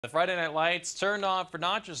The Friday Night Lights turned on for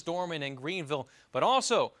not just Dorman and Greenville, but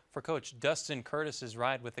also for Coach Dustin Curtis's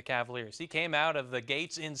ride with the Cavaliers. He came out of the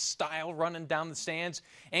gates in style, running down the stands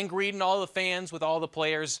and greeting all the fans with all the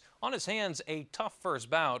players. On his hands, a tough first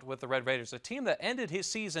bout with the Red Raiders, a team that ended his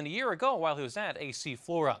season a year ago while he was at AC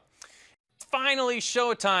Flora. Finally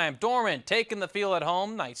showtime. Dorman taking the field at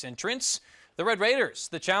home. Nice entrance. The Red Raiders,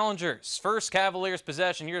 the challengers. First Cavaliers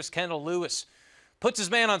possession. Here's Kendall Lewis. Puts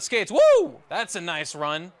his man on skates. Woo! That's a nice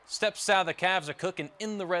run. Steps out. The Cavs are cooking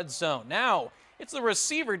in the red zone. Now, it's the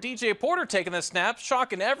receiver, DJ Porter, taking the snap,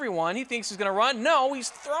 shocking everyone. He thinks he's going to run. No, he's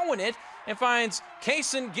throwing it and finds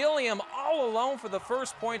Kaysen Gilliam all alone for the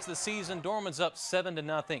first points of the season. Dorman's up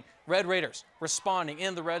 7-0. Red Raiders responding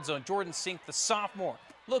in the red zone. Jordan Sink, the sophomore,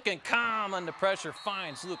 looking calm under pressure,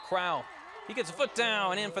 finds Luke Crowell. He gets a foot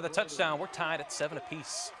down and in for the touchdown. We're tied at 7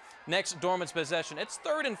 apiece. Next, Dorman's possession. It's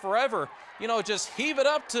third and forever. You know, just heave it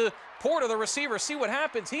up to Porter, the receiver, see what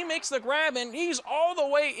happens. He makes the grab, and he's all the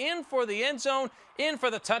way in for the end zone, in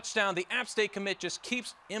for the touchdown. The App State commit just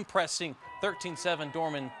keeps impressing. 13-7,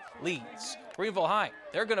 Dorman leads. Greenville High,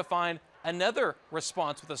 they're going to find another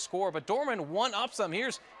response with a score, but Dorman one-ups them.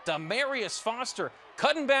 Here's Demarius Foster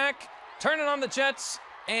cutting back, turning on the Jets,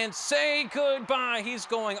 and say goodbye. He's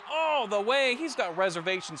going all the way. He's got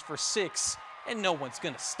reservations for 6. And no one's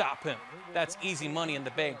going to stop him. That's easy money in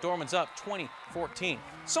the bank. Dorman's up 20-14.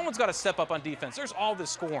 Someone's got to step up on defense. There's all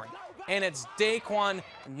this scoring. And it's Daquan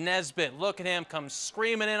Nesbitt. Look at him come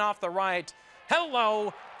screaming in off the right.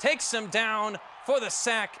 Hello. Takes him down for the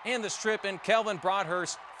sack and the strip. And Kelvin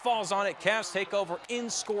Broadhurst falls on it. Cavs take over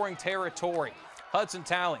in scoring territory. Hudson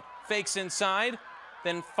Talley fakes inside.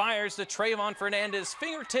 Then fires to Trayvon Fernandez.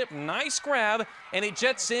 Fingertip, nice grab, and he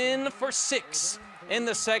jets in for 6. In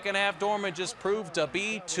the second half, Dorman just proved to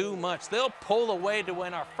be too much. They'll pull away to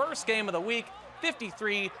win our first game of the week,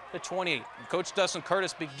 53-28. And Coach Dustin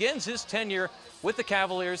Curtis begins his tenure with the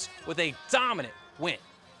Cavaliers with a dominant win.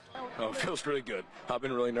 Oh, it feels really good. I've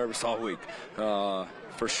been really nervous all week,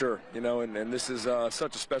 for sure. You know, and this is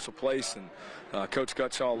such a special place, and Coach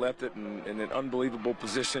Gutshaw left it in an unbelievable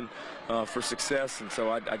position for success. And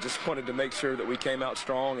so I just wanted to make sure that we came out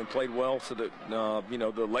strong and played well, so that you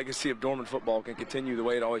know, the legacy of Dorman football can continue the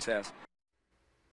way it always has.